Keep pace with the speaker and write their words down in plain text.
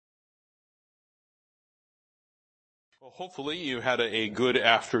Well, hopefully you had a good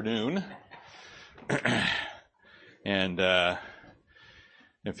afternoon. And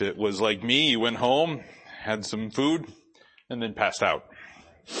if it was like me, you went home, had some food, and then passed out.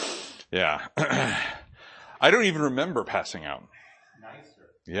 Yeah. I don't even remember passing out.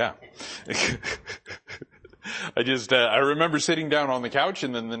 Nicer. Yeah. I remember sitting down on the couch,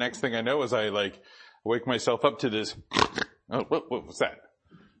 and then the next thing I know is I wake myself up to this. Oh, what was that?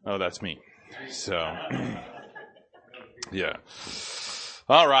 Oh, that's me. So, yeah.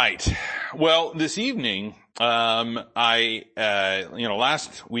 All right. Well, this evening, last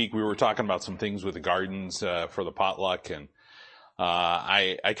week we were talking about some things with the gardens, for the potluck, and,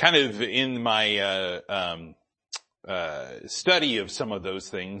 I kind of, in my, study of some of those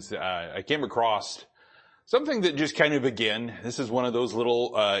things, I came across something that just kind of, again, this is one of those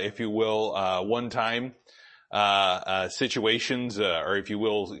little, if you will, one-time, situations, or if you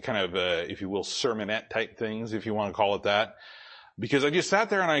will, kind of, if you will, sermonette type things, if you want to call it that. Because I just sat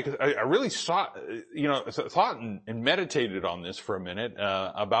there and I really thought and meditated on this for a minute,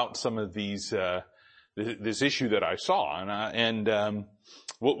 about some of these, this issue that I saw. And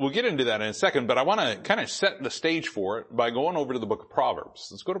we'll get into that in a second, but I want to kind of set the stage for it by going over to the book of Proverbs.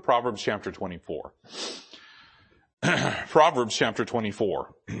 Let's go to Proverbs chapter 24. Proverbs chapter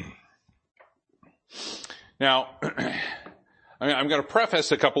 24. Now, I'm going to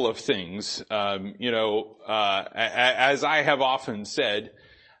preface a couple of things. As I have often said,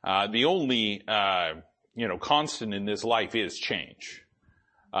 the only, constant in this life is change.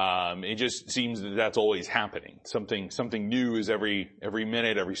 It just seems that that's always happening. Something new is every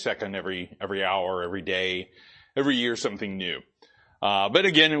minute, every second, every hour, every day, every year, something new. But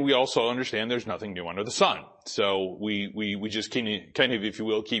again, we also understand there's nothing new under the sun. So we just kind of, if you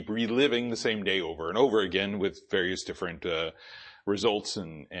will, keep reliving the same day over and over again with various different, results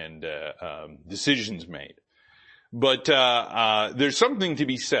and decisions made. But, there's something to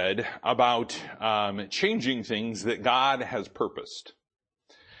be said about, changing things that God has purposed.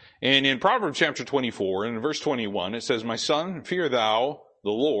 And in Proverbs chapter 24, in verse 21, it says, "My son, fear thou the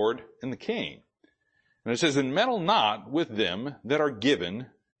Lord and the king." And it says, "And meddle not with them that are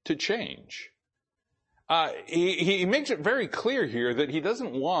given to change." He makes it very clear here that he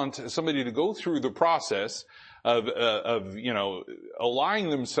doesn't want somebody to go through the process of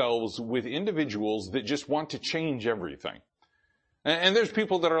aligning themselves with individuals that just want to change everything. And there's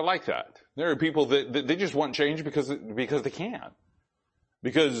people that are like that. There are people that they just want change because they can.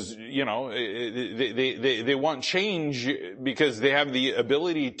 Because, they want change because they have the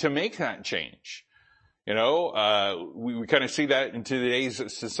ability to make that change. We kind of see that in today's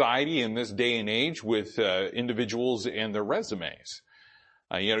society in this day and age with, individuals and their resumes.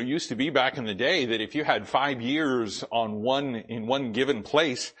 It used to be back in the day that if you had 5 years in one given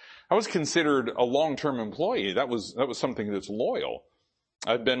place, that was considered a long-term employee. That was something that's loyal.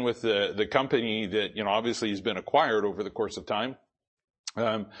 I've been with the company that, obviously has been acquired over the course of time.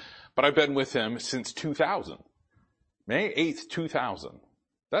 But I've been with them since 2000. May 8th, 2000.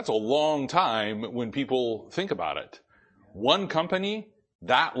 That's a long time when people think about it. One company,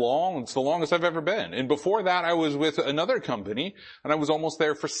 that long, it's the longest I've ever been. And before that, I was with another company, and I was almost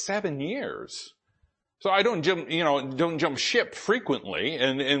there for 7 years. So I don't jump ship frequently,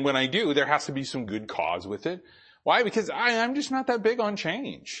 and when I do, there has to be some good cause with it. Why? Because I'm just not that big on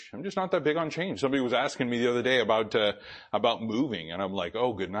change. Somebody was asking me the other day about moving, and I'm like,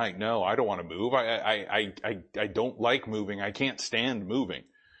 oh, good night. No, I don't want to move. I don't like moving. I can't stand moving.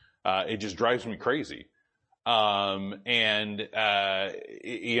 It just drives me crazy. Again,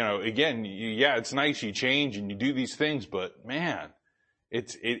 it's nice you change and you do these things, but man,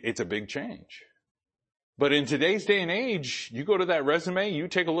 it's a big change. But in today's day and age, you go to that resume, you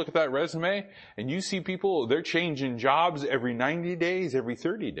take a look at that resume, and you see people, they're changing jobs every 90 days, every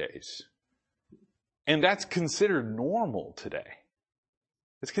 30 days. And that's considered normal today.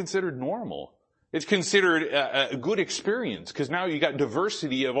 It's considered normal. It's considered a good experience because now you got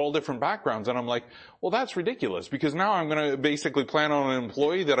diversity of all different backgrounds. And I'm like, well, that's ridiculous because now I'm going to basically plan on an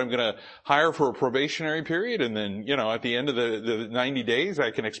employee that I'm going to hire for a probationary period. And then, at the end of the 90 days,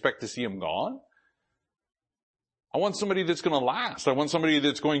 I can expect to see him gone. I want somebody that's going to last. I want somebody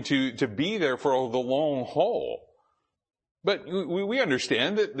that's going to be there for the long haul. But we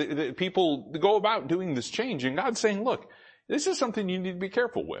understand that people go about doing this change, and God's saying, look, this is something you need to be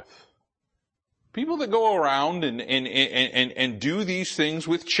careful with. People that go around and do these things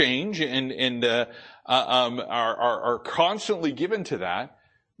with change and are constantly given to that,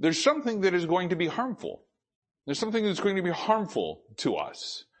 there's something that is going to be harmful. There's something that's going to be harmful to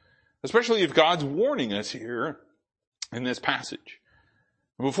us, especially if God's warning us here in this passage.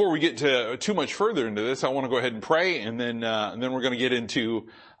 Before we get to too much further into this, I want to go ahead and pray, and then we're going to get into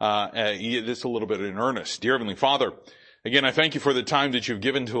this a little bit in earnest. Dear Heavenly Father, again, I thank you for the time that you've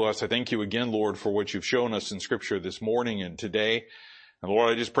given to us. I thank you again, Lord, for what you've shown us in Scripture this morning and today. And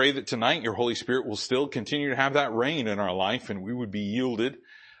Lord, I just pray that tonight your Holy Spirit will still continue to have that reign in our life, and we would be yielded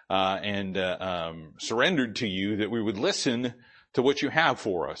and surrendered to you, that we would listen to what you have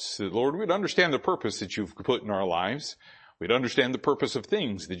for us. That, Lord, we'd understand the purpose that you've put in our lives. We'd understand the purpose of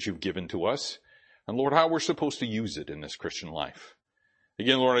things that you've given to us. And Lord, how we're supposed to use it in this Christian life.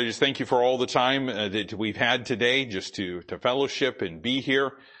 Again, Lord, I just thank you for all the time that we've had today just to fellowship and be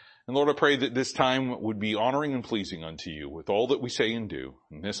here. And Lord, I pray that this time would be honoring and pleasing unto you with all that we say and do.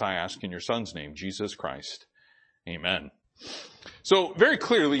 And this I ask in your Son's name, Jesus Christ. Amen. So very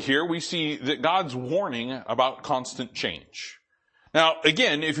clearly here we see that God's warning about constant change. Now,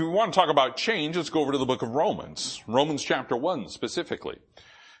 again, if you want to talk about change, let's go over to the book of Romans. Romans chapter 1 specifically.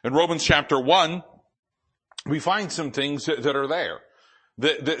 In Romans chapter 1, we find some things that are there,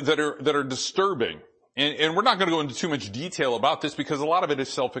 that are disturbing. And we're not going to go into too much detail about this because a lot of it is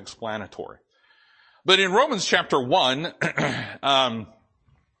self-explanatory. But in Romans chapter 1,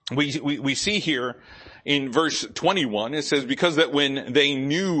 we see here in verse 21, it says, because that when they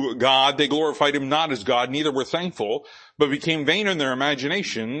knew God, they glorified him not as God, neither were thankful, but became vain in their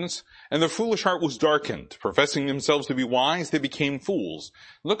imaginations, and their foolish heart was darkened. Professing themselves to be wise, they became fools.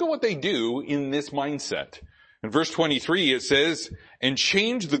 Look at what they do in this mindset. In verse 23, it says, and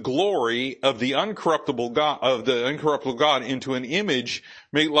changed the glory of the uncorruptible God, into an image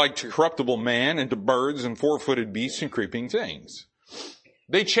made like to corruptible man, and to birds and four-footed beasts and creeping things.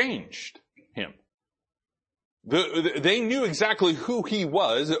 They changed him. They knew exactly who he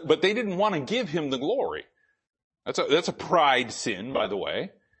was, but they didn't want to give him the glory. That's a pride sin, by the way.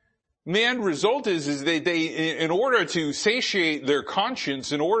 And the end result is they, in order to satiate their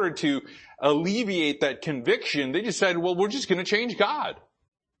conscience, in order to alleviate that conviction, they just said, well, we're just going to change God.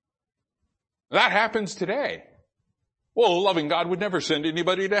 That happens today. Well, a loving God would never send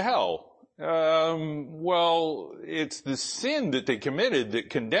anybody to hell. Well, it's the sin that they committed that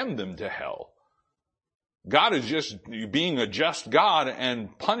condemned them to hell. God is just being a just God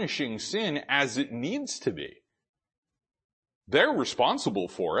and punishing sin as it needs to be. They're responsible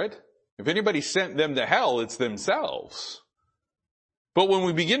for it. If anybody sent them to hell, it's themselves. But when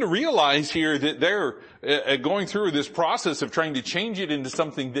we begin to realize here that they're going through this process of trying to change it into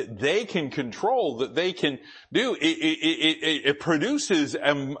something that they can control, that they can do, it produces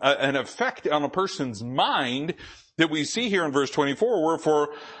an effect on a person's mind that we see here in verse 24, wherefore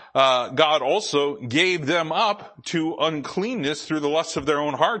God also gave them up to uncleanness through the lusts of their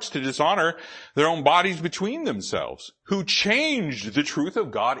own hearts, to dishonor their own bodies between themselves, who changed the truth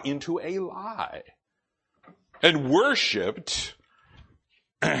of God into a lie, and worshipped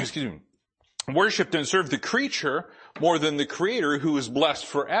and served the creature more than the Creator, who is blessed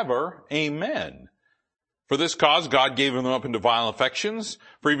forever. Amen. For this cause God gave them up into vile affections,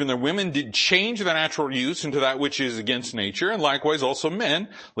 for even their women did change the natural use into that which is against nature, and likewise also men,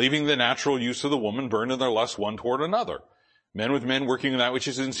 leaving the natural use of the woman, burned in their lust one toward another. Men with men working in that which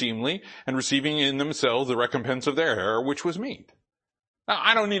is unseemly, and receiving in themselves the recompense of their error, which was meet. Now,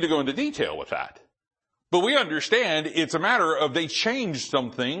 I don't need to go into detail with that. But we understand it's a matter of they changed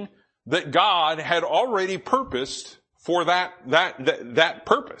something that God had already purposed for that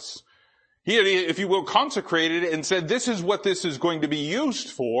purpose. He had, if you will, consecrated it and said, this is what this is going to be used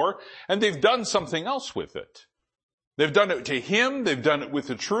for, and they've done something else with it. They've done it to him, they've done it with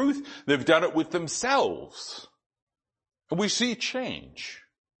the truth, they've done it with themselves. And we see change.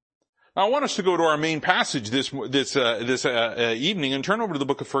 Now I want us to go to our main passage this evening and turn over to the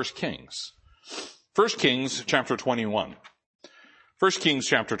book of 1 Kings. 1 Kings chapter 21. 1 Kings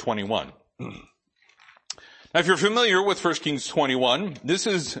chapter 21. Now, if you're familiar with 1 Kings 21, this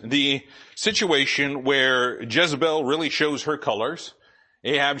is the situation where Jezebel really shows her colors.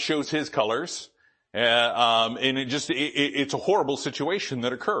 Ahab shows his colors. And it's a horrible situation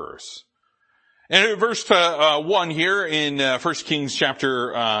that occurs. And in verse 1 here in 1 Kings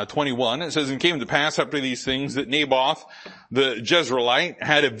chapter 21, it says, and it came to pass after these things that Naboth the Jezreelite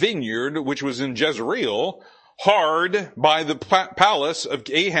had a vineyard which was in Jezreel, hard by the palace of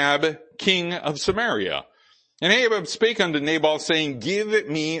Ahab, king of Samaria. And Ahab spake unto Naboth, saying, give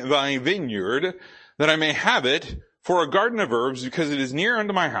me thy vineyard, that I may have it for a garden of herbs, because it is near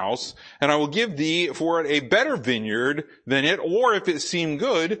unto my house, and I will give thee for it a better vineyard than it, or if it seem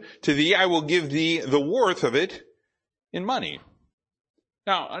good to thee, I will give thee the worth of it in money.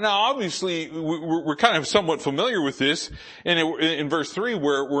 Now obviously, we're kind of somewhat familiar with this in verse 3,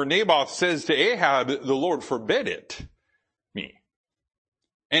 where Naboth says to Ahab, the Lord forbid it me.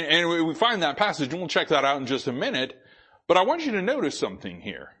 And we find that passage, and we'll check that out in just a minute. But I want you to notice something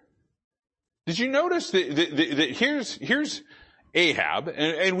here. Did you notice that here's Ahab,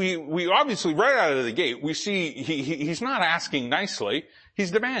 and we obviously right out of the gate, we see he's not asking nicely,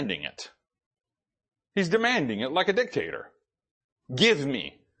 he's demanding it. He's demanding it like a dictator. Give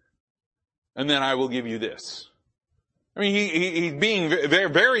me, and then I will give you this. I mean, he's being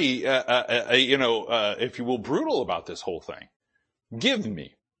very, if you will, brutal about this whole thing. Give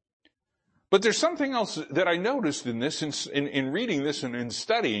me. But there's something else that I noticed in this, in reading this and in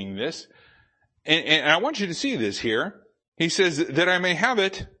studying this, and I want you to see this here. He says that I may have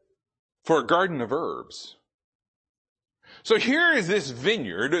it for a garden of herbs. So here is this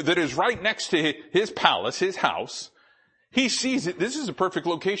vineyard that is right next to his palace, his house. He sees it. This is a perfect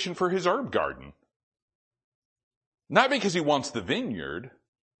location for his herb garden. Not because he wants the vineyard.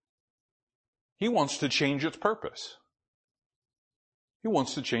 He wants to change its purpose. He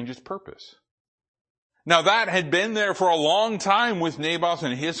wants to change its purpose. Now that had been there for a long time with Naboth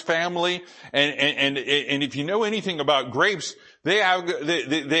and his family, and if you know anything about grapes, they have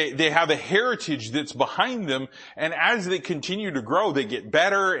a heritage that's behind them, and as they continue to grow, they get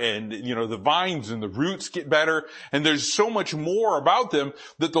better, and the vines and the roots get better, and there's so much more about them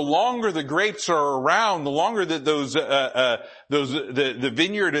that the longer the grapes are around, the longer that the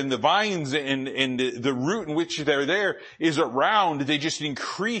vineyard and the vines and the root in which they're there is around, they just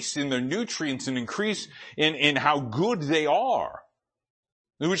increase in their nutrients and increase in how good they are.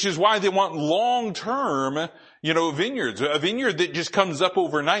 Which is why they want long-term, vineyards. A vineyard that just comes up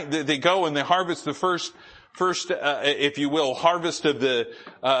overnight, they go and they harvest the first, if you will, harvest of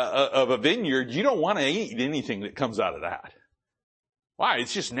a vineyard. You don't want to eat anything that comes out of that. Why?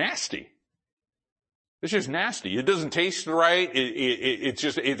 It's just nasty. It's just nasty. It doesn't taste right.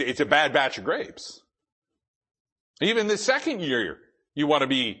 It's a bad batch of grapes. Even the second year, you want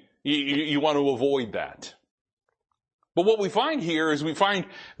to avoid that. But what we find here is we find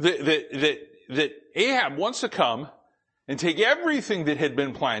that Ahab wants to come and take everything that had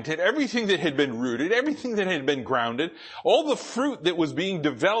been planted, everything that had been rooted, everything that had been grounded, all the fruit that was being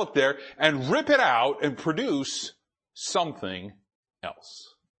developed there, and rip it out and produce something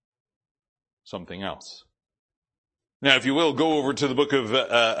else. Something else. Now, if you will, go over to the book of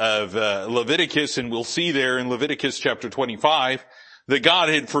Leviticus, and we'll see there in Leviticus chapter 25 that God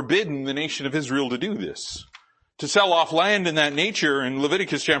had forbidden the nation of Israel to do this. To sell off land in that nature. In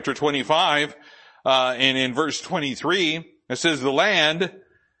Leviticus chapter 25, and in verse 23, it says, the land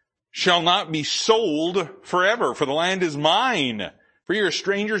shall not be sold forever, for the land is mine, for you are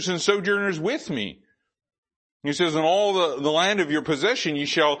strangers and sojourners with me. He says, in all the land of your possession, you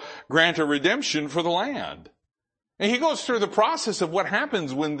shall grant a redemption for the land. And he goes through the process of what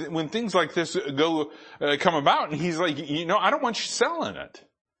happens when things like this come about, and he's like, I don't want you selling it.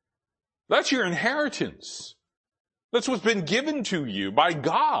 That's your inheritance. That's what's been given to you by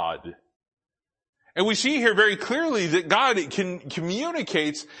God. And we see here very clearly that God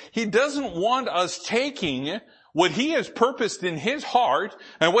communicates He doesn't want us taking what He has purposed in His heart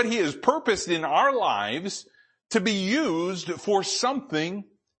and what He has purposed in our lives to be used for something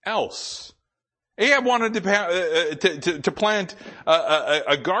else. Ahab wanted to plant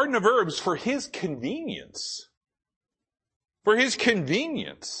a garden of herbs for his convenience. For his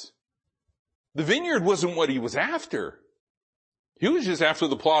convenience. The vineyard wasn't what he was after. He was just after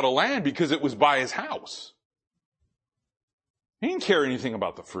the plot of land because it was by his house. He didn't care anything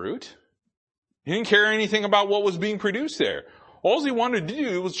about the fruit. He didn't care anything about what was being produced there. All he wanted to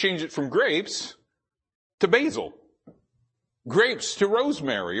do was change it from grapes to basil. Grapes to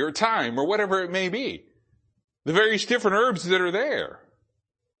rosemary or thyme or whatever it may be. The various different herbs that are there.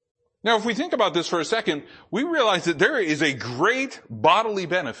 Now, if we think about this for a second, we realize that there is a great bodily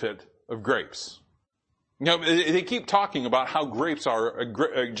benefit of grapes. They keep talking about how grapes are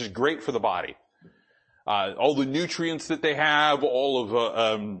just great for the body. All the nutrients that they have, all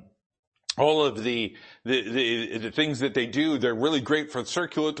of the things that they do, they're really great for the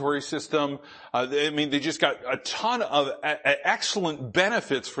circulatory system. They just got a ton of excellent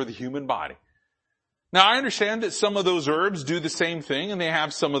benefits for the human body. Now, I understand that some of those herbs do the same thing, and they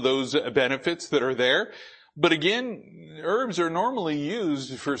have some of those benefits that are there. But again, herbs are normally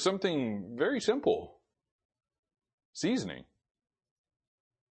used for something very simple. Seasoning.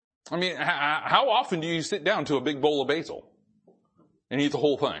 How often do you sit down to a big bowl of basil and eat the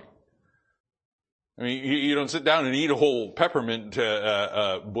whole thing? You don't sit down and eat a whole peppermint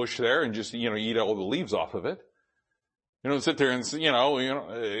bush there and just, eat all the leaves off of it. You don't sit there and,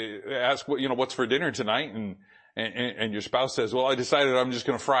 ask what's for dinner tonight, and your spouse says, well, I decided I'm just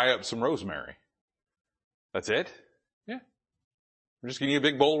going to fry up some rosemary. That's it? Yeah. We're just going to eat a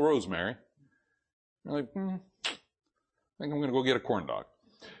big bowl of rosemary. You're like, I think I'm going to go get a corn dog.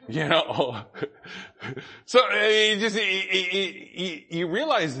 You know, so you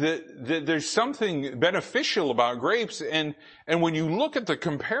realize that there's something beneficial about grapes, and when you look at the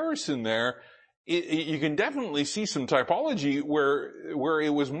comparison there, you can definitely see some typology where it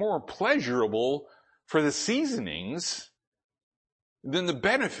was more pleasurable for the seasonings than the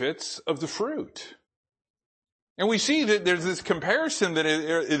benefits of the fruit. And we see that there's this comparison that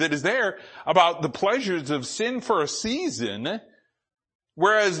is there about the pleasures of sin for a season,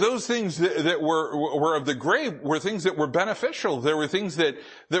 whereas those things that were of the grape were things that were beneficial. There were things that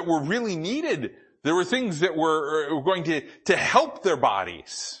were really needed. There were things that were going to help their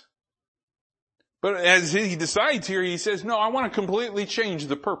bodies. But as he decides here, he says, no, I want to completely change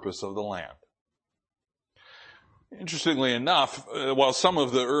the purpose of the land. Interestingly enough, while some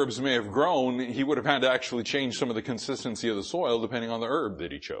of the herbs may have grown, he would have had to actually change some of the consistency of the soil depending on the herb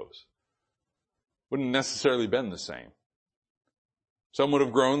that he chose. Wouldn't necessarily been the same. Some would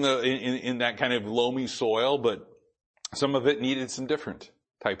have grown in that kind of loamy soil, but some of it needed some different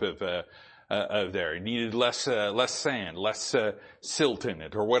type of there. It needed less sand, less silt in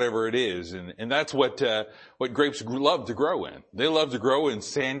it, or whatever it is. And that's what grapes love to grow in. They love to grow in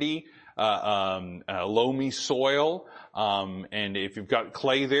sandy, loamy soil. And if you've got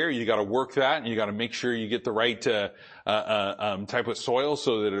clay there, you gotta work that, and you gotta make sure you get the right, type of soil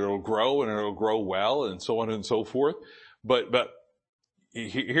so that it'll grow and it'll grow well, and so on and so forth. But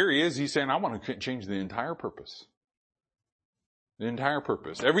here he is, he's saying, I want to change the entire purpose. The entire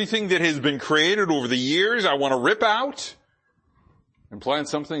purpose. Everything that has been created over the years, I want to rip out and plant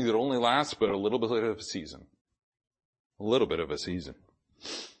something that only lasts but a little bit of a season. A little bit of a season.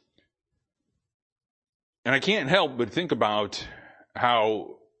 And I can't help but think about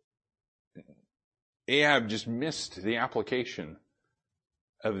how Ahab just missed the application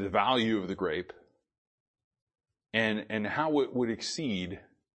of the value of the grape and how it would exceed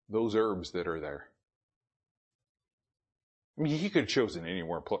those herbs that are there. I mean, he could have chosen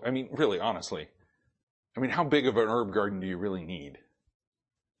anywhere. I mean, really, honestly. I mean, how big of an herb garden do you really need?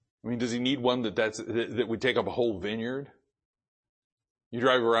 I mean, does he need one that would take up a whole vineyard? You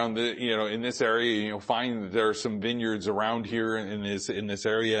drive around in this area, you'll find that there are some vineyards around here in this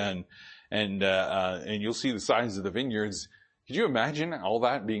area, and you'll see the size of the vineyards. Could you imagine all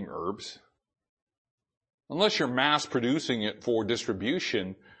that being herbs? Unless you're mass producing it for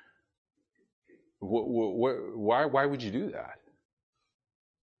distribution, why would you do that?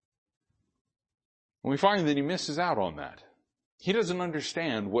 And we find that he misses out on that. He doesn't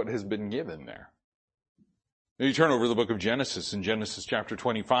understand what has been given there. You turn over to the book of Genesis. In Genesis chapter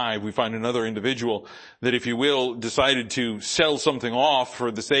 25, we find another individual that, if you will, decided to sell something off for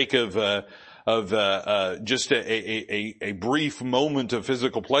the sake of just a brief moment of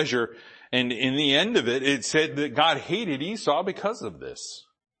physical pleasure. And in the end of it, it said that God hated Esau because of this.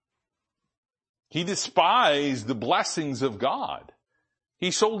 He despised the blessings of God. He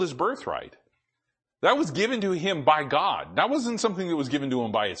sold his birthright. That was given to him by God. That wasn't something that was given to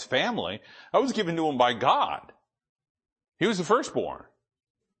him by his family. That was given to him by God. He was the firstborn.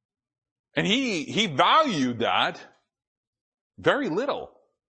 And he valued that very little.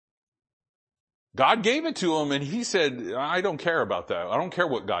 God gave it to him, and he said, I don't care about that. I don't care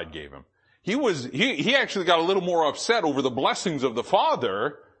what God gave him. He actually got a little more upset over the blessings of the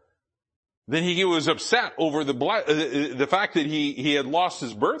Father than he was upset over the fact that he had lost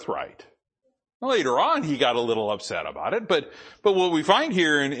his birthright. Later on, he got a little upset about it, but what we find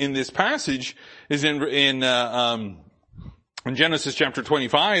here in this passage is in Genesis chapter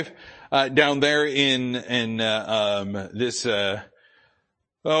 25, down there in verse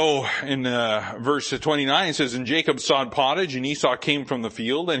 29, it says, and Jacob sawed pottage, and Esau came from the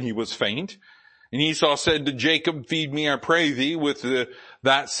field, and he was faint. And Esau said to Jacob, feed me, I pray thee, with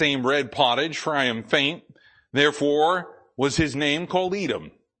that same red pottage, for I am faint. Therefore was his name called Edom.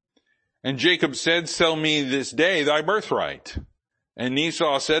 And Jacob said, sell me this day thy birthright. And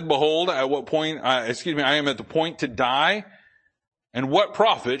Esau said, behold, I am at the point to die, and what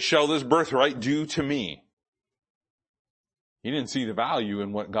profit shall this birthright do to me? He didn't see the value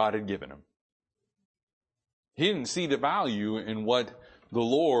in what God had given him. He didn't see the value in what the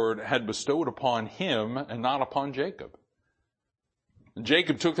Lord had bestowed upon him and not upon Jacob. And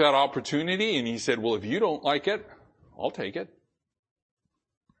Jacob took that opportunity and he said, well, if you don't like it, I'll take it.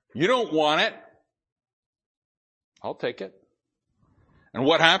 You don't want it, I'll take it. And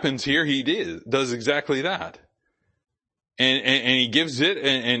what happens here? He does exactly that. And he gives it,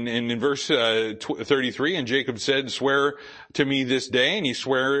 and in verse 33, and Jacob said, swear to me this day, and he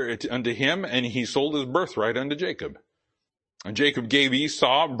swore unto him, and he sold his birthright unto Jacob. And Jacob gave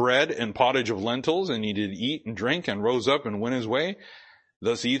Esau bread and pottage of lentils, and he did eat and drink and rose up and went his way.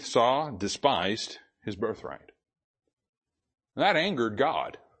 Thus Esau despised his birthright. That angered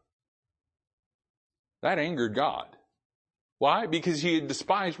God. That angered God. Why? Because he had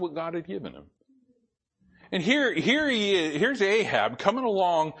despised what God had given him. And here he is, here's Ahab coming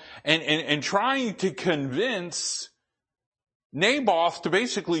along and trying to convince Naboth to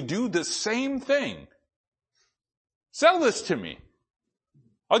basically do the same thing. Sell this to me.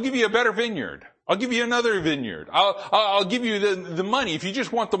 I'll give you a better vineyard. I'll give you another vineyard. I'll give you the money. If you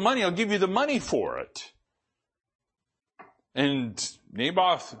just want the money, I'll give you the money for it. And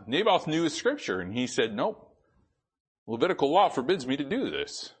Naboth knew his scripture, and he said, nope. Levitical law forbids me to do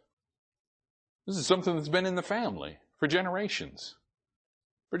this. This is something that's been in the family for generations.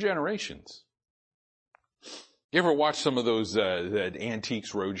 For generations. You ever watch some of those that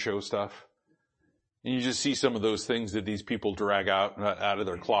Antiques Roadshow stuff? And you just see some of those things that these people drag out of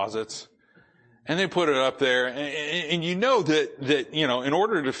their closets. And they put it up there. And you know that, you know, in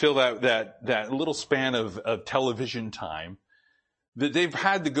order to fill that little span of television time, that they've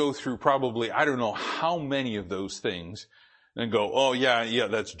had to go through probably, I don't know how many of those things and go, oh yeah,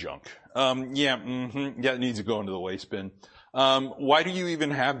 that's junk. Yeah, it needs to go into the waste bin. Why do you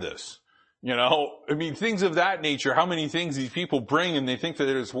even have this? You know, I mean, things of that nature, how many things these people bring and they think that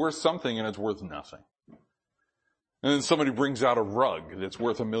it's worth something and it's worth nothing. And then somebody brings out a rug that's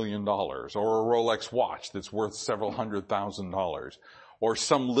worth $1 million, or a Rolex watch that's worth several $100,000, or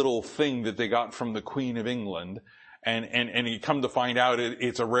some little thing that they got from the Queen of England, and you come to find out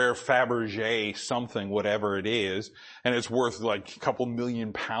it's a rare Fabergé something, whatever it is, and it's worth like a couple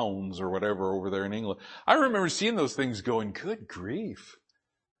million pounds or whatever over there in England. I remember seeing those things going, good grief.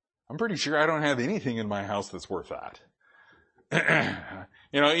 I'm pretty sure I don't have anything in my house that's worth that.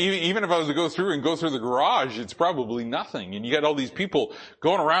 You know, even if I was to go through the garage, it's probably nothing. And you got all these people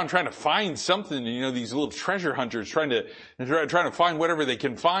going around trying to find something, you know, these little treasure hunters trying to find whatever they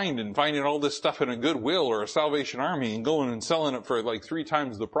can find, and finding all this stuff in a Goodwill or a Salvation Army and going and selling it for like 3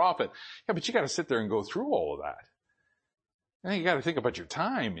 times the profit. Yeah, but you got to sit there and go through all of that. And you got to think about your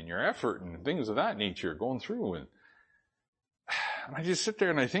time and your effort and things of that nature going through. And I just sit there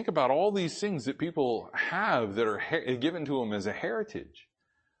and I think about all these things that people have that are given to them as a heritage.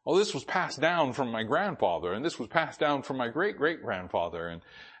 Oh, this was passed down from my grandfather, and this was passed down from my great-great-grandfather,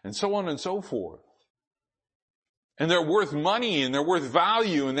 and so on and so forth. And they're worth money, and they're worth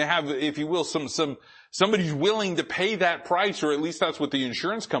value, and they have, if you will, somebody's willing to pay that price, or at least that's what the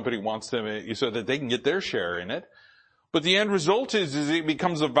insurance company wants them, so that they can get their share in it. But the end result is it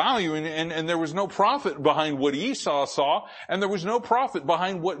becomes a value, and there was no profit behind what Esau saw, and there was no profit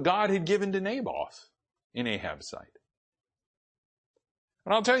behind what God had given to Naboth in Ahab's sight.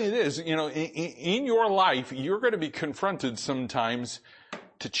 And I'll tell you this, you know, in your life, you're going to be confronted sometimes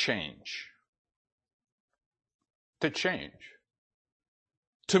to change. To change.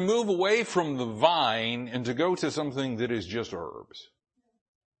 To move away from the vine and to go to something that is just herbs.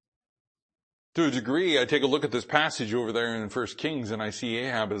 To a degree, I take a look at this passage over there in 1 Kings and I see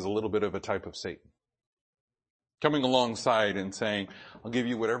Ahab as a little bit of a type of Satan. Coming alongside and saying, I'll give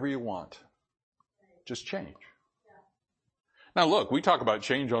you whatever you want. Just change. Now look, we talk about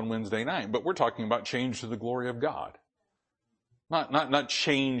change on Wednesday night, but we're talking about change to the glory of God. Not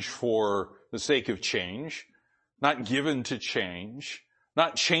change for the sake of change, not given to change,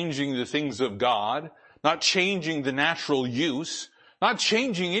 not changing the things of God, not changing the natural use, not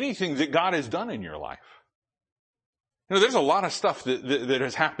changing anything that God has done in your life. You know, there's a lot of stuff that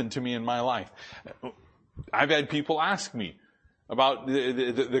has happened to me in my life. I've had people ask me about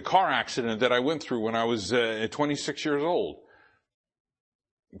the car accident that I went through when I was 26 years old.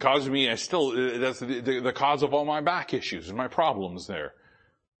 It caused me, that's the cause of all my back issues and my problems there.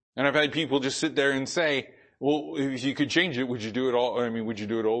 And I've had people just sit there and say, well, if you could change it, would you do it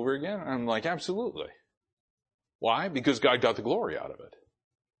over again? And I'm like, absolutely. Why? Because God got the glory out of it.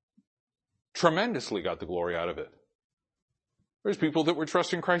 Tremendously got the glory out of it. There's people that were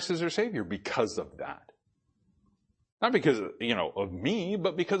trusting Christ as their Savior because of that. Not because, you know, of me,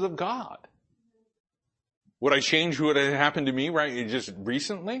 but because of God. Would I change what had happened to me right just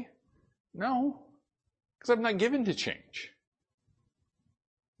recently? No. Because I'm not given to change.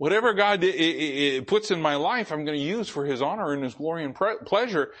 Whatever God puts in my life, I'm going to use for His honor and His glory and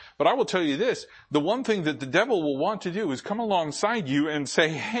pleasure. But I will tell you this, the one thing that the devil will want to do is come alongside you and say,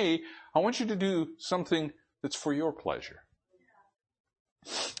 hey, I want you to do something that's for your pleasure.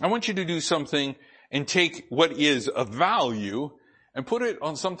 I want you to do something and take what is of value and put it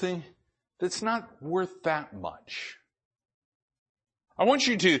on something that's not worth that much. I want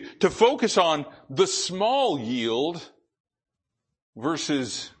you to focus on the small yield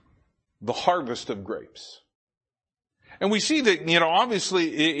versus the harvest of grapes. And we see that,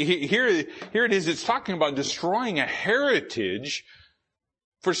 obviously, here it is, it's talking about destroying a heritage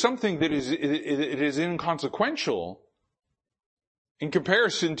for something that is inconsequential in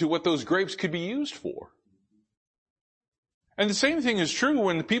comparison to what those grapes could be used for. And the same thing is true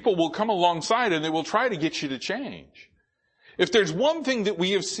when people will come alongside and they will try to get you to change. If there's one thing that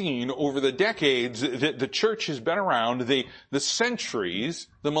we have seen over the decades that the church has been around, the centuries,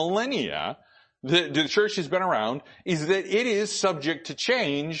 the millennia, the church has been around, is that it is subject to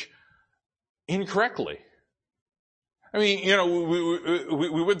change incorrectly. I mean,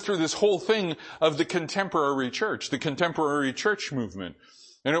 we went through this whole thing of the contemporary church movement.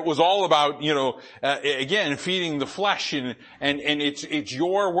 And it was all about, again, feeding the flesh and it's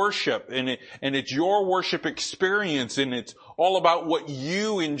your worship and it's your worship experience and it's all about what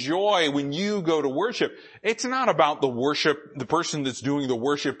you enjoy when you go to worship. It's not about the person that's doing the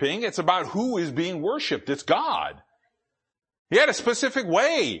worshiping. It's about who is being worshiped. It's God. He had a specific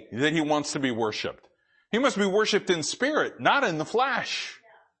way that he wants to be worshiped. He must be worshiped in spirit, not in the flesh.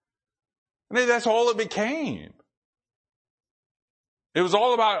 And that's all it became. It was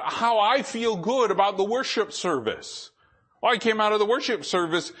all about how I feel good about the worship service. I came out of the worship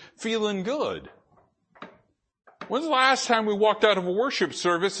service feeling good. When's the last time we walked out of a worship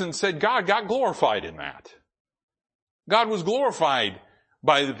service and said God got glorified in that? God was glorified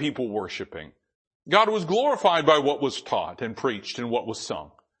by the people worshiping. God was glorified by what was taught and preached and what was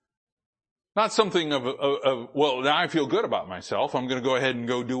sung. Not something well, now I feel good about myself. I'm going to go ahead and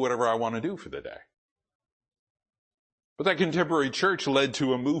go do whatever I want to do for the day. But that contemporary church led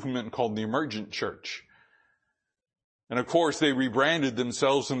to a movement called the emergent church. And of course, they rebranded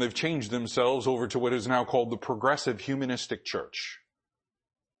themselves and they've changed themselves over to what is now called the progressive humanistic church.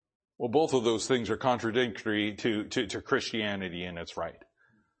 Well, both of those things are contradictory to Christianity in its right.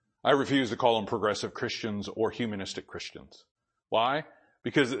 I refuse to call them progressive Christians or humanistic Christians. Why?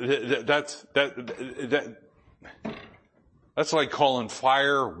 Because that's like calling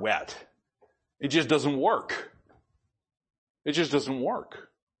fire wet. It just doesn't work. It just doesn't work.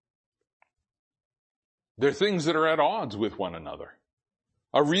 They're things that are at odds with one another.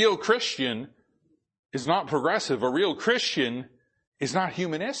 A real Christian is not progressive. A real Christian is not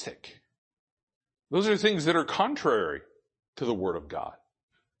humanistic. Those are things that are contrary to the Word of God.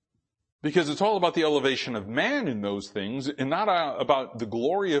 Because it's all about the elevation of man in those things and not about the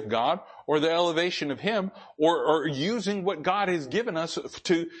glory of God or the elevation of Him or using what God has given us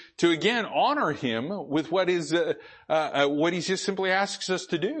to again honor Him with what He just simply asks us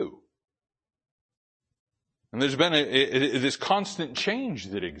to do. And there's been this constant change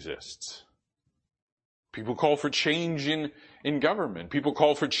that exists. People call for change in government. People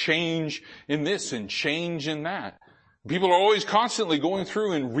call for change in this and change in that. People are always constantly going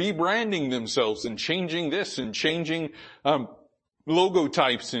through and rebranding themselves and changing this and changing logo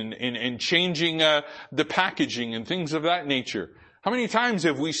types and changing the packaging and things of that nature. How many times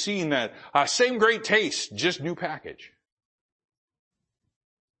have we seen that? Same great taste, just new package.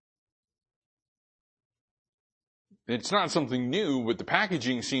 It's not something new, but the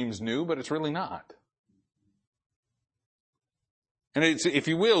packaging seems new, but it's really not. And it's, if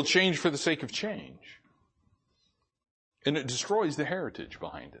you will, change for the sake of change. And it destroys the heritage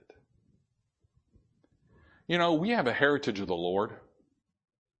behind it. We have a heritage of the Lord.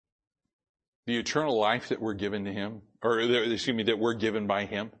 The eternal life that we're given to Him, that we're given by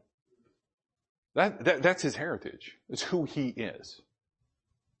Him. That's His heritage. It's who He is.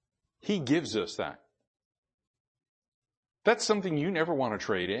 He gives us that. That's something you never want to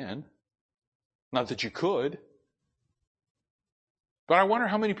trade in. Not that you could. But I wonder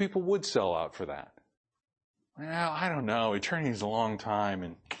how many people would sell out for that. Well, I don't know. Eternity's a long time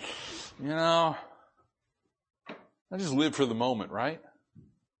and, I just live for the moment, right?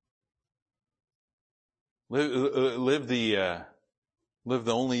 Live the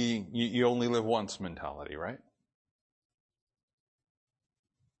you only live once mentality, right?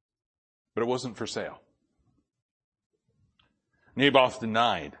 But it wasn't for sale. Naboth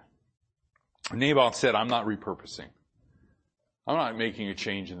denied. Naboth said, I'm not repurposing. I'm not making a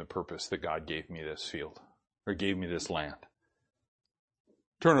change in the purpose that God gave me this field. Or gave me this land.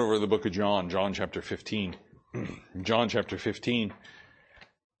 Turn over to the book of John chapter 15. John chapter 15.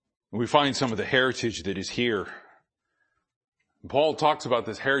 We find some of the heritage that is here. Paul talks about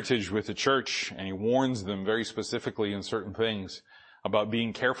this heritage with the church, and he warns them very specifically in certain things about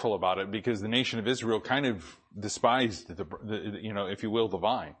being careful about it, because the nation of Israel kind of despised if you will, the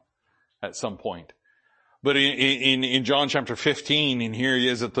vine at some point. But in John chapter 15, and here he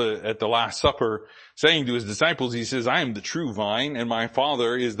is at the Last Supper, saying to his disciples, he says, I am the true vine, and my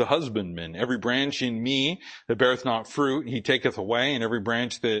Father is the husbandman. Every branch in me that beareth not fruit, he taketh away, and every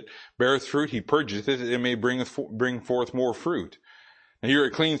branch that beareth fruit, he purgeth it, that it may bring forth more fruit. And you are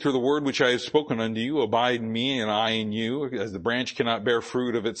clean through the word which I have spoken unto you. Abide in me, and I in you. As the branch cannot bear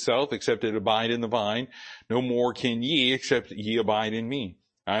fruit of itself, except it abide in the vine, no more can ye, except ye abide in me.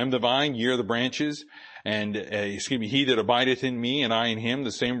 I am the vine, ye are the branches. And, he that abideth in me and I in him,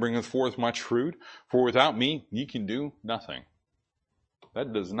 the same bringeth forth much fruit. For without me, ye can do nothing.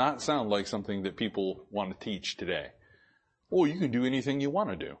 That does not sound like something that people want to teach today. Oh, you can do anything you want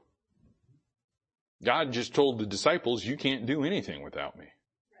to do. God just told the disciples, you can't do anything without me.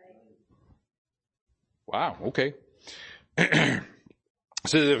 Wow, okay. It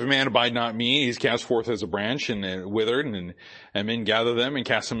says, if a man abide not in me, he's cast forth as a branch and withered, and men gather them and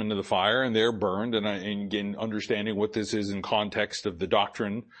cast them into the fire, and they're burned. And again, understanding what this is in context of the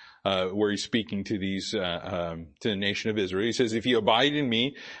doctrine, where he's speaking to to the nation of Israel. He says, if ye abide in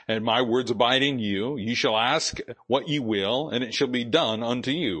me, and my words abide in you, ye shall ask what ye will, and it shall be done unto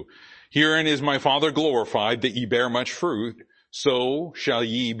you. Herein is my Father glorified, that ye bear much fruit, so shall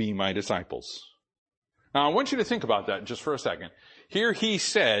ye be my disciples. Now, I want you to think about that just for a second. Here he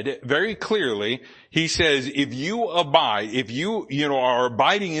said very clearly, he says, if you abide, if you are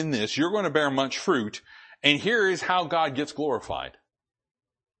abiding in this, you're going to bear much fruit. And here is how God gets glorified.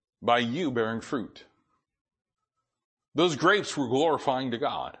 By you bearing fruit. Those grapes were glorifying to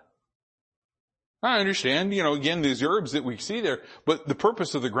God. I understand, again, these herbs that we see there, but the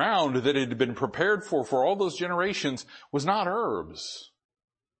purpose of the ground that it had been prepared for all those generations was not herbs.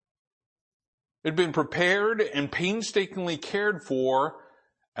 It had been prepared and painstakingly cared for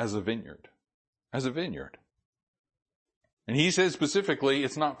as a vineyard. As a vineyard. And he says specifically,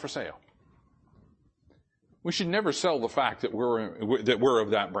 it's not for sale. We should never sell the fact that we're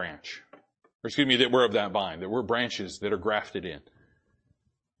of that branch. That we're of that vine, that we're branches that are grafted in.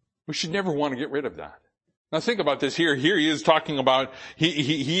 We should never want to get rid of that. Now think about this here. Here he is talking about,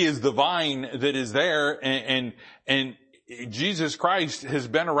 he is the vine that is there, and Jesus Christ has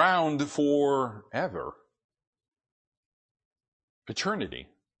been around forever. Eternity.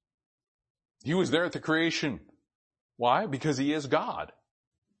 He was there at the creation. Why? Because he is God.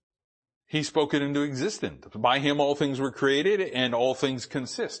 He spoke it into existence. By him all things were created, and all things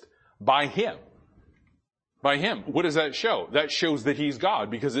consist. By him. By him. What does that show? That shows that he's God,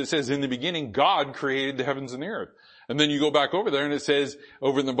 because it says in the beginning, God created the heavens and the earth. And then you go back over there and it says,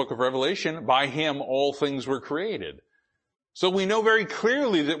 over in the book of Revelation, by him all things were created. So we know very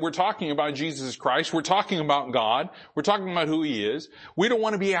clearly that we're talking about Jesus Christ. We're talking about God. We're talking about who he is. We don't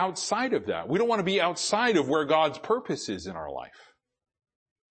want to be outside of that. We don't want to be outside of where God's purpose is in our life.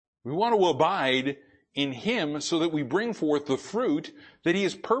 We want to abide in him so that we bring forth the fruit that he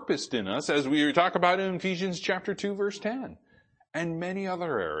has purposed in us, as we talk about in Ephesians chapter 2, verse 10, and many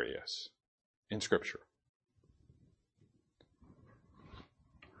other areas in Scripture.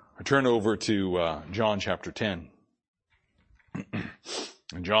 I turn over to John chapter 10.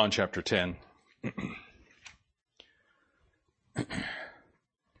 In John chapter 10. And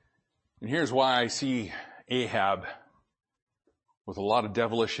here's why I see Ahab with a lot of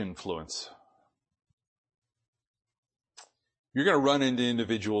devilish influence. You're going to run into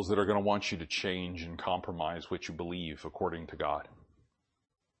individuals that are going to want you to change and compromise what you believe according to God.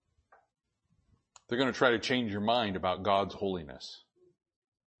 They're going to try to change your mind about God's holiness.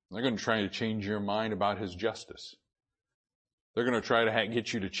 They're going to try to change your mind about his justice. They're going to try to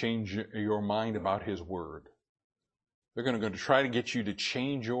get you to change your mind about his word. They're going to try to get you to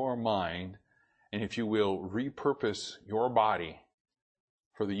change your mind, and if you will, repurpose your body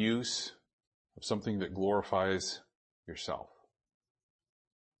for the use of something that glorifies yourself.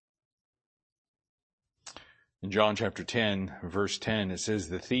 In John chapter 10, verse 10, it says,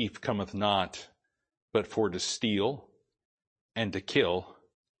 the thief cometh not but for to steal and to kill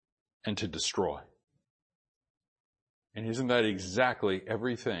and to destroy. And isn't that exactly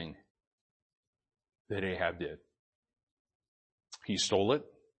everything that Ahab did? He stole it,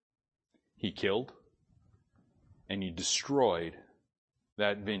 he killed, and he destroyed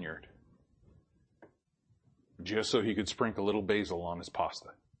that vineyard just so he could sprinkle a little basil on his pasta.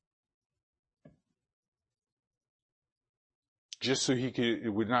 Just so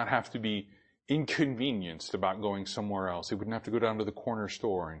it would not have to be inconvenienced about going somewhere else. He wouldn't have to go down to the corner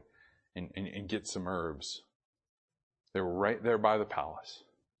store and get some herbs. They were right there by the palace.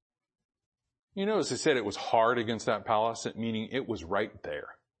 You notice they said it was hard against that palace, meaning it was right there.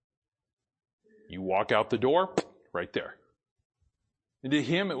 You walk out the door, right there. And to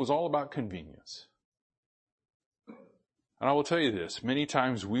him, it was all about convenience. And I will tell you this, many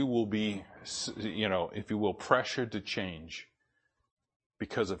times we will be, if you will, pressured to change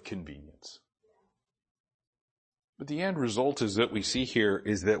because of convenience. But the end result is that we see here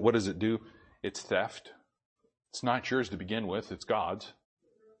is that what does it do? It's theft. It's not yours to begin with, it's God's.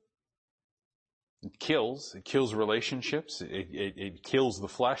 It kills relationships. It kills the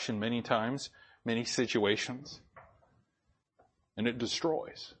flesh in many times, many situations. And it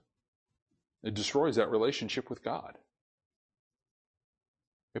destroys. It destroys that relationship with God.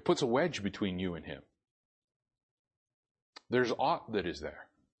 It puts a wedge between you and Him. There's aught that is there.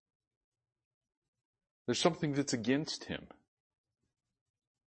 There's something that's against Him.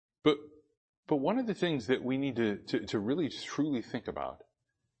 But one of the things that we need to really truly think about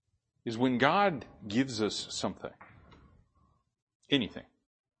is when God gives us something, anything.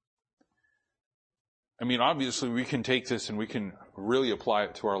 I mean, obviously we can take this and we can really apply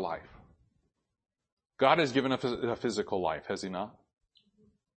it to our life. God has given us a physical life, has He not?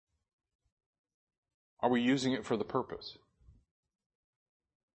 Are we using it for the purpose?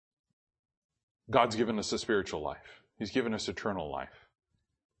 God's given us a spiritual life. He's given us eternal life.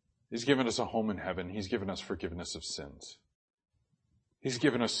 He's given us a home in heaven. He's given us forgiveness of sins. He's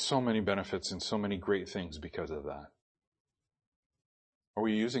given us so many benefits and so many great things because of that. Are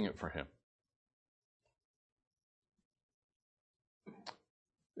we using it for Him?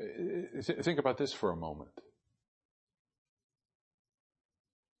 Think about this for a moment.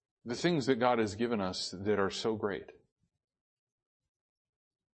 The things that God has given us that are so great.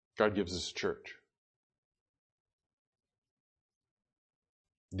 God gives us a church.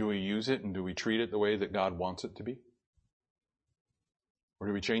 Do we use it and do we treat it the way that God wants it to be? Or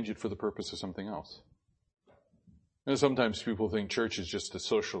do we change it for the purpose of something else? And sometimes people think church is just a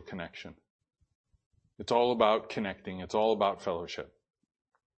social connection. It's all about connecting. It's all about fellowship.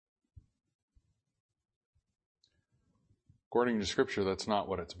 According to Scripture, that's not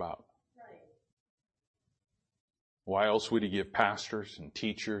what it's about. Why else would He give pastors and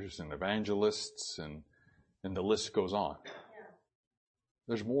teachers and evangelists and the list goes on? Yeah.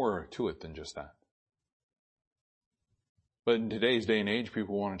 There's more to it than just that. But in today's day and age,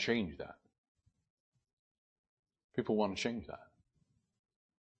 people want to change that. People want to change that.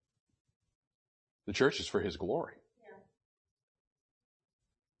 The church is for His glory. Yeah.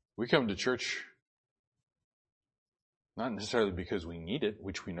 We come to church not necessarily because we need it,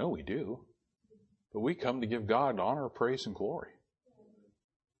 which we know we do, but we come to give God honor, praise, and glory.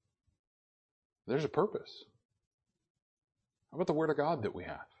 There's a purpose. How about the Word of God that we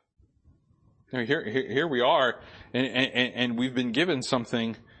have? Now, here we are, and we've been given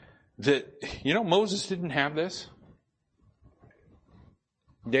something that, Moses didn't have this.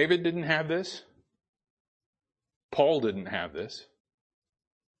 David didn't have this. Paul didn't have this.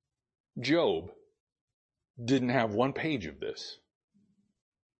 Job didn't have one page of this.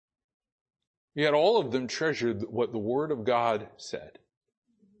 Yet all of them treasured what the Word of God said.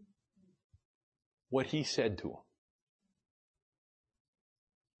 What He said to them.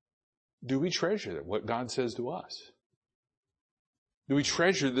 Do we treasure what God says to us? Do we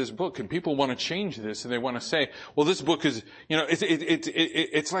treasure this book? And people want to change this and they want to say, well, this book is,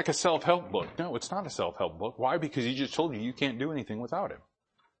 it's like a self-help book. No, it's not a self-help book. Why? Because He just told you can't do anything without Him.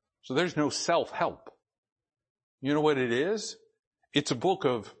 So there's no self-help. You know what it is? It's a book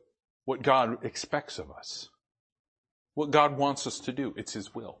of what God expects of us. What God wants us to do. It's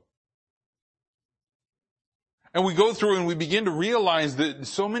His will. And we go through and we begin to realize that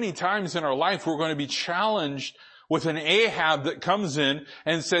so many times in our life we're going to be challenged with an Ahab that comes in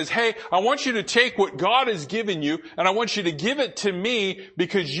and says, hey, I want you to take what God has given you and I want you to give it to me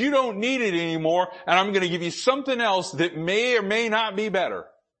because you don't need it anymore and I'm going to give you something else that may or may not be better.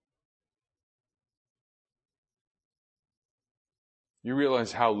 You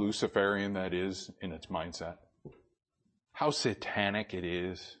realize how Luciferian that is in its mindset? How satanic it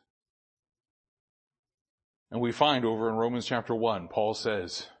is? And we find over in Romans chapter 1, Paul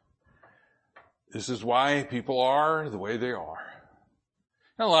says, this is why people are the way they are.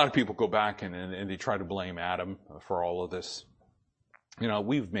 And a lot of people go back and they try to blame Adam for all of this.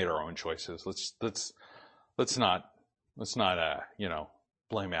 We've made our own choices. Let's not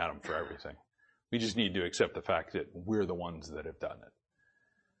blame Adam for everything. We just need to accept the fact that we're the ones that have done it.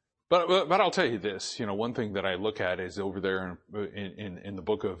 But I'll tell you this, one thing that I look at is over there in the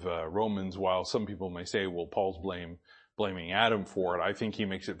book of Romans, while some people may say, well, Paul's blaming Adam for it, I think he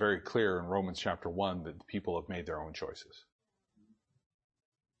makes it very clear in Romans chapter 1 that the people have made their own choices.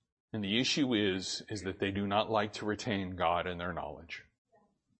 And the issue is that they do not like to retain God in their knowledge.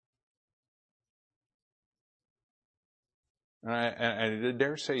 And I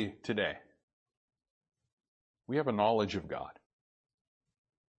dare say today, We have a knowledge of God.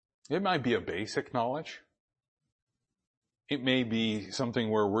 It might be a basic knowledge. It may be something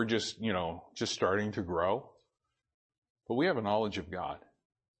where we're just starting to grow. But we have a knowledge of God.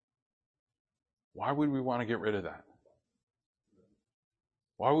 Why would we want to get rid of that?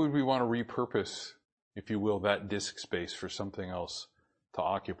 Why would we want to repurpose, if you will, that disk space for something else to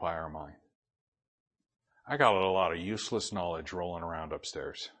occupy our mind? I got a lot of useless knowledge rolling around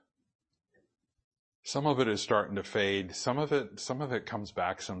upstairs. Some of it is starting to fade. Some of it comes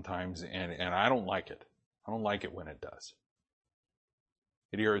back sometimes, and I don't like it. I don't like it when it does.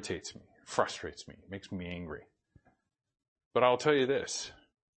 It irritates me, frustrates me, makes me angry. But I'll tell you this.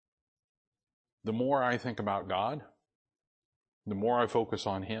 The more I think about God, the more I focus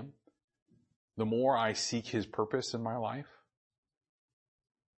on Him, the more I seek His purpose in my life,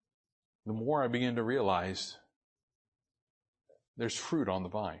 the more I begin to realize there's fruit on the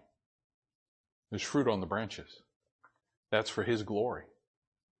vine. There's fruit on the branches. That's for His glory.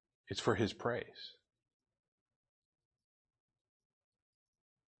 It's for His praise.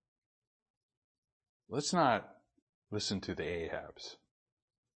 Let's not listen to the Ahabs.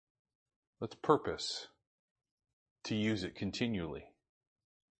 Let's purpose to use it continually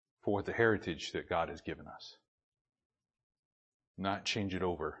for what the heritage that God has given us. Not change it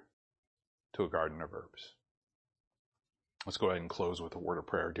over to a garden of herbs. Let's go ahead and close with a word of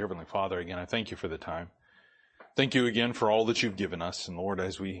prayer. Dear Heavenly Father, again, I thank you for the time. Thank you again for all that you've given us. And Lord,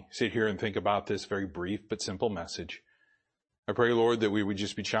 as we sit here and think about this very brief but simple message, I pray, Lord, that we would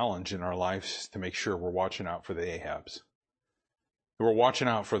just be challenged in our lives to make sure we're watching out for the Ahabs. That we're watching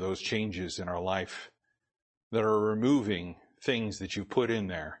out for those changes in our life that are removing things that you put in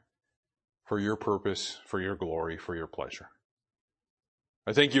there for your purpose, for your glory, for your pleasure.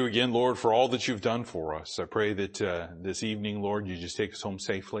 I thank you again, Lord, for all that you've done for us. I pray that this evening, Lord, you just take us home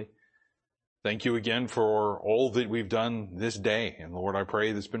safely. Thank you again for all that we've done this day. And Lord, I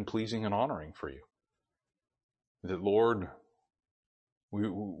pray that's been pleasing and honoring for you. That, Lord,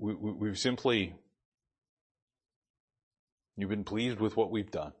 we've simply, you've been pleased with what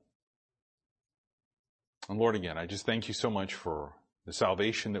we've done. And Lord, again, I just thank you so much for the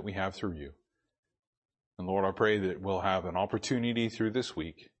salvation that we have through you. And Lord, I pray that we'll have an opportunity through this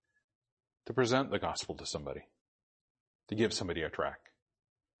week to present the gospel to somebody, to give somebody a track.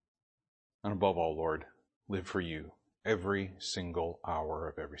 And above all, Lord, live for you every single hour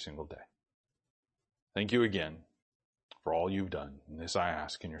of every single day. Thank you again for all you've done. And this I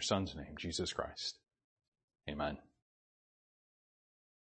ask in your Son's name, Jesus Christ. Amen.